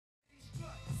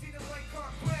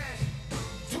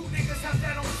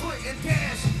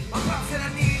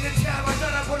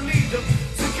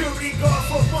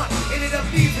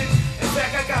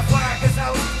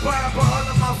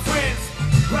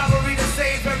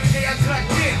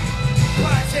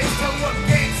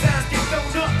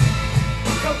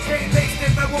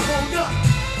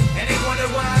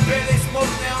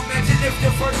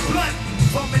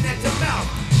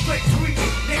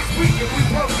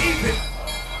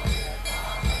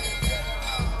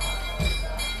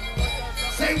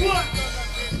what?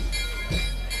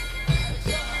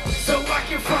 So I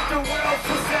can fuck the world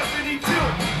for 72.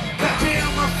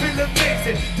 Goddamn, I feel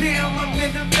amazing. Damn, I'm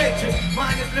in the matrix.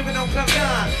 Mine is living on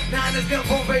cloud nine is gone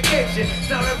for vacation.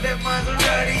 Start up that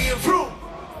Maserati and fruit.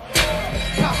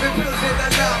 Popping pills in the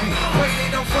lobby, pray they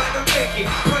don't find a make it.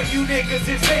 Pray you niggas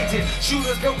is hating,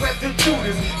 shooters go after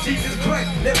Judas. Jesus Christ,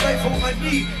 live life on my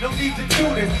knee, no need to do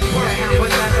this. Working it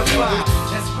was 9 to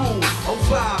 5, at school,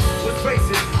 05, was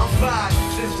racing, I'm fly.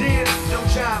 Since then, no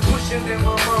job, pushing in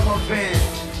my mama van.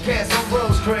 Cash on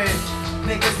Rosecrans,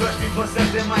 niggas rush me for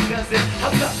something my cousin.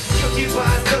 I'm the guilty by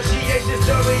association,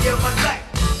 story of my life.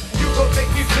 You gon' make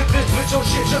me flip this bitch on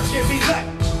shit, just give me life.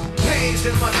 Pains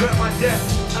in my grip, my death.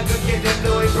 I could get that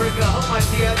Louis burger on my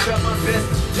tea, I try my best.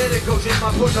 Let it go, just my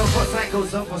put no for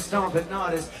cycles up for stomping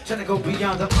artists. Trying to go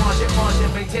beyond the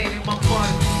margin, maintaining my fun.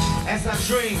 As I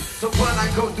dream, so while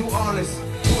I go through all this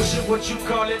bullshit, what you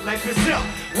call it, life itself.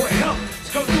 What help?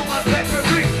 Let's go through my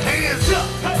Blackberry, hands up.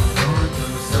 Hey. Going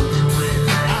through something with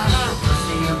life.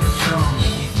 Pussy and Patron,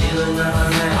 make you feel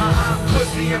alright.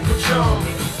 Pussy and Patron,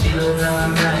 make you feel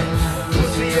alright.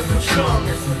 Pussy and Patron,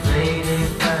 that's some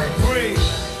faded life. Breathe.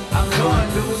 I'm going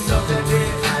through something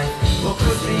big. But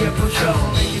pussy and Patron,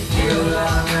 make you feel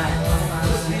alright.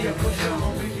 Pussy and Patron,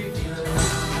 make you feel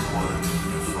alright.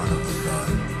 In front of the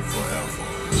gun forever.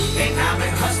 And I've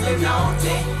been hustling all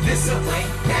day, this away,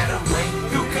 that away,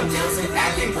 through canals and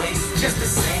alleyways, just the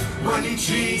same. Money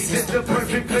trees is the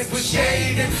perfect place for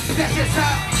shade, and that's just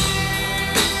how.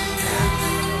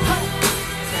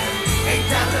 $8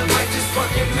 might just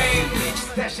fucking made me,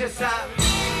 that's just how.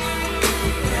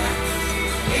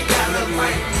 $8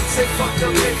 might say fuck the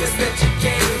niggas that you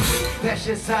gave me, that's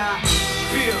just how I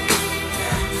feel.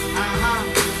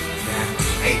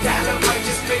 $8 might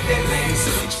just make that name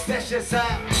switch, that's just how I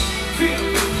feel.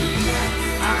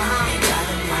 $8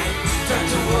 might turn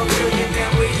to $1 billion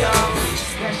and we all rich,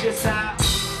 that's just how.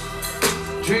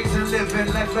 Drinks and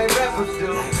living life like rappers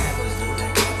do.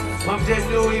 Pump that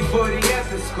Louis 40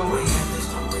 after school.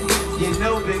 You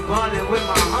know, big ballin' with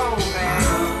my home man.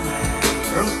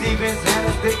 Earl Stevens had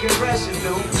us thinking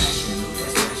rational.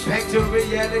 Back to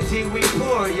reality, we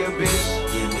pour ya, bitch.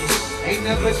 Ain't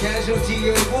never casualty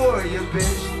in war, ya,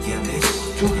 bitch.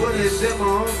 2 bullets in my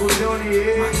Uncle Johnny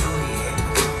head.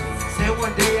 Said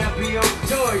one day I'll be on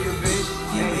tour, ya, bitch.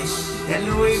 That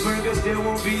Louis burger still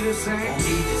won't be the same.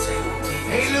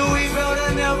 Hey, Louis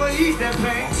Belder never eat that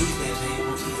pain.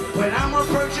 But I'ma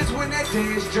purchase when that day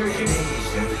is jerking.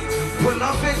 Pull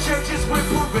off at churches with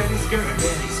Pirelli skirts.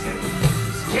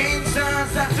 Game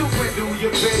signs out the window, you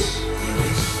bitch.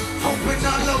 Hoping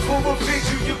all love will fit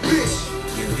you, you bitch.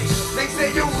 They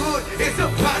say your hood is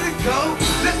about to go.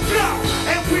 Let's go,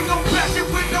 and we gon' crash it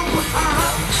with no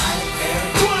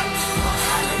What?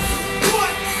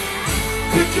 What?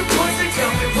 Pick your points and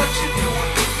tell me what you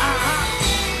doing.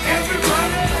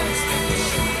 Everybody.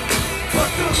 Put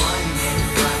the money in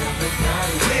front of the gun.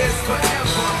 Lives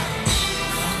forever.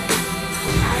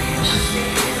 I am a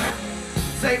sinner.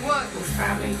 Say what? Who's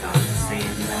probably gonna sin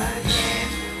again.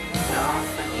 Lord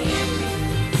forgive me.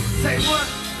 Say what?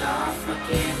 Lord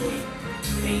forgive me.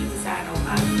 Things I don't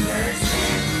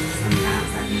understand.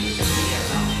 Sometimes I need to be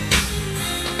alone.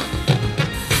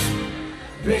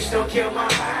 Bitch, don't kill my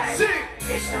vibe. Sing.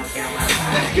 Bitch, don't kill my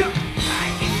vibe. Let's go.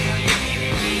 I can feel your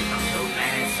energy from so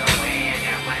bad and so way. I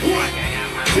got my drink, I got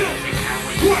my music. I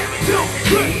was jamming to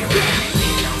the day.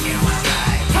 Bitch, don't kill my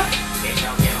vibe. Bitch,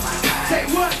 don't kill my vibe. Say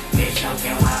what? Bitch, don't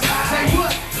kill my vibe. Say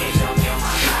what? Bitch, don't kill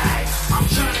my vibe. I'm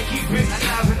trying to keep it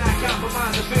alive and I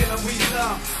compromise the feeling we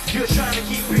love. You're trying to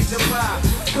keep it alive.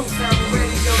 Co-sound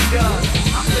radio does.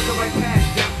 I'm looking right past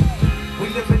you. We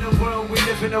live in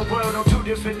a world on 2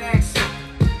 different accents.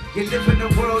 You live in the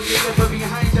world, you live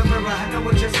behind the mirror. I know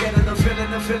what you're scared of, the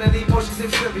feeling, emotions and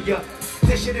trivia.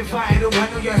 This shit is vital, I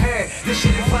know your head. This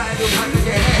shit is vital, I know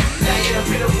your head. Now you're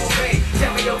a beautiful thing.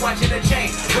 Tell me you're watching the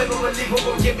chain. Whether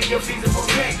believable, give me your feasible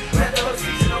game. Rather a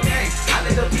seasonal game. I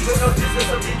let the people know this is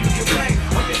something you can blame.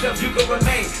 On yourself, you can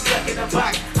remain stuck in the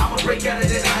box. I'ma break out of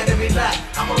it, I had to be live.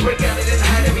 I'ma break out of it, I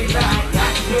had to be live.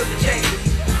 I can feel the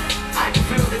changes. I can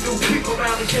feel the new people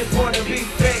around me just wanna be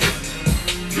famous.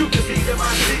 You can see that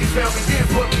my city found me, then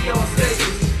put me on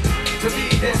stages. To me,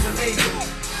 that's amazing.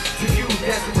 To you,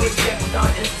 that's the way you get with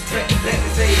all disrespect. Let me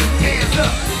say, hands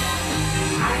up.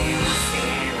 I am a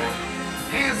sinner.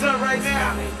 Hands up right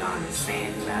now. Probably gonna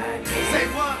sin again. Say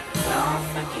what? Lord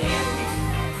forgive me.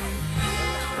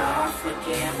 Lord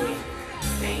forgive me.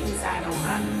 Things I don't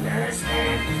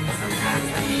understand. Sometimes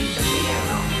I need to be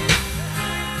alone.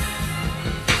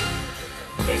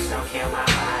 Bitch, don't kill my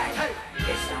vibe. Hey.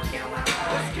 Bitch, don't kill my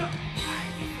vibe. Let's go.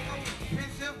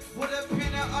 With a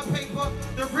pen and a paper,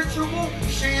 the ritual.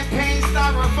 Champagne,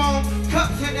 styrofoam,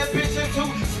 cups in the bitch or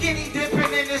two. Skinny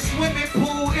dipping in the swimming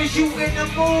pool. Is you in the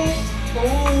mood?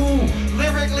 Ooh,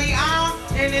 lyrically I'm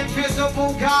an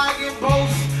invisible guy in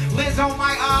both. Lids on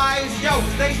my eyes, yo,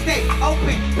 they stay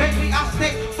open. Baby, I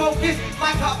stay focused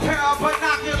like a pair of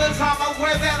binoculars. I'm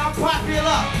aware that I'm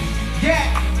popular.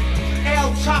 Yeah,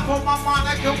 El Chapo, my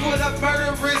moniker with a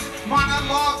murderous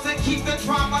monologue to keep the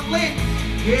drama lit.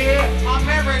 Yeah, I'm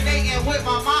marinating with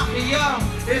my mafia.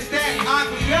 It's that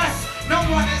obvious. No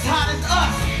one as hot as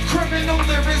us. Criminal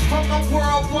lyrics from a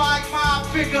worldwide mob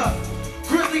figure.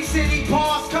 Grizzly City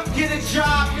boss, come get a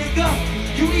job, nigga.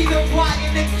 You either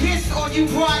riding the kiss or you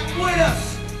riding with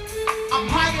us. I'm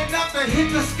high enough to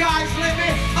hit the sky's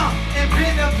limit. And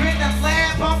been up in the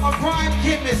lab, I'm a rhyme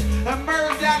chemist.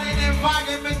 Emerged out in an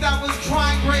environment that was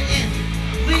crime written.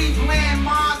 Leave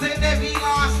landmines in every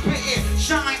line spitting.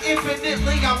 Shine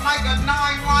infinitely, I'm like a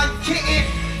 9-life kitten.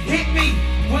 Hit me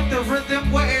with the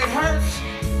rhythm where it hurts.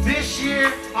 This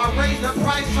year, I raised the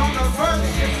price on the verse.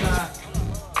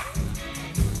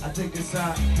 I take this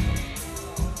side.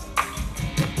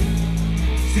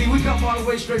 See, we come all the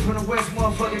way straight from the west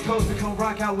motherfucking coast to come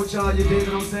rock out with y'all, you dig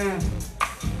what I'm saying?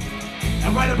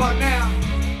 And right about now,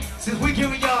 since we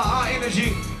giving y'all our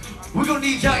energy, we gonna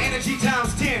need y'all energy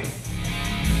times 10.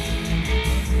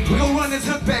 We gonna run this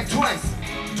hook back twice,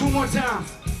 2 more times.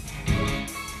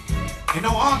 And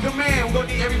on command, we gonna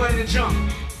need everybody to jump.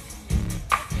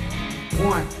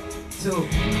 1, 2,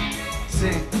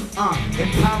 sing,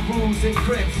 If I rules and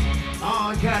crips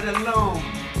all got alone,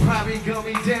 probably gun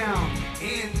me down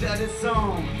into the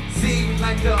zone. Seems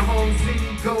like the whole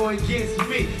city go against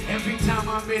me. Every time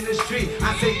I'm in the street,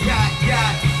 I say, God.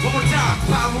 One more time,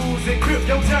 if rules and crips,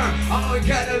 your turn. All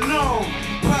got alone,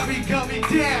 probably gun me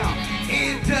down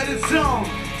into the zone.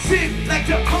 Seems like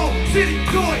the whole city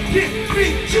go against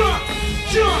me. Jump,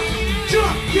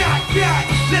 yeah,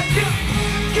 let's go.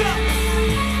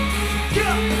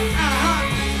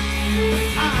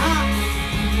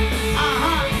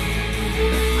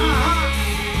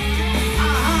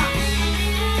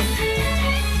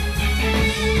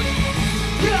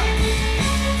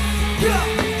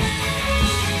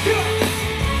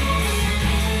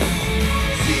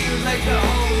 Seems like the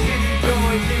whole city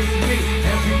going against me.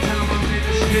 Every time I'm in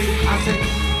the street, I say,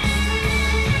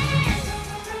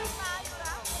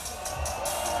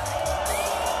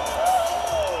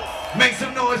 make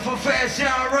some noise for Fast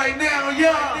Shower right now,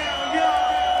 y'all.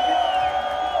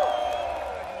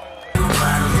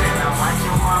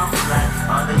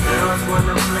 All the girls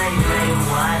wanna play, they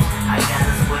watch. I got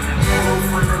a swimming pool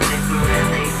full of liquor and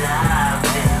they dive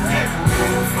in.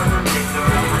 Pool full of liquor,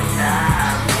 I'ma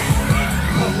dive in.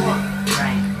 Pull up,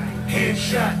 Right,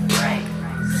 headshot, right,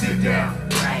 sit down,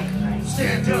 right,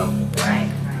 stand up, right,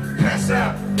 pass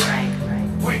out, right,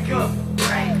 wake up,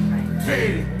 right,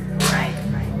 fade it, right,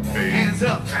 hands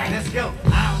up, let's go.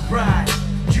 I ride,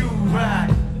 you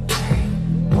ride,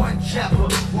 1 chopper,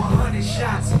 100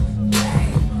 shots.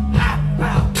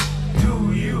 Out,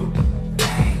 do you?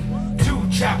 2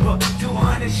 chopper,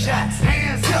 200 shots.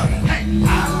 Hands up, hey, I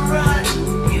ride,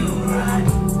 you ride.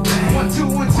 1, 2,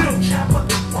 1, 2. 1 chopper,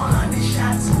 100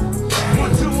 shots.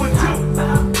 1, 2, 1, 2.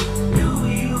 Out, do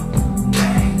you?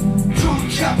 2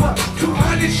 chopper,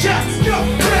 200 shots.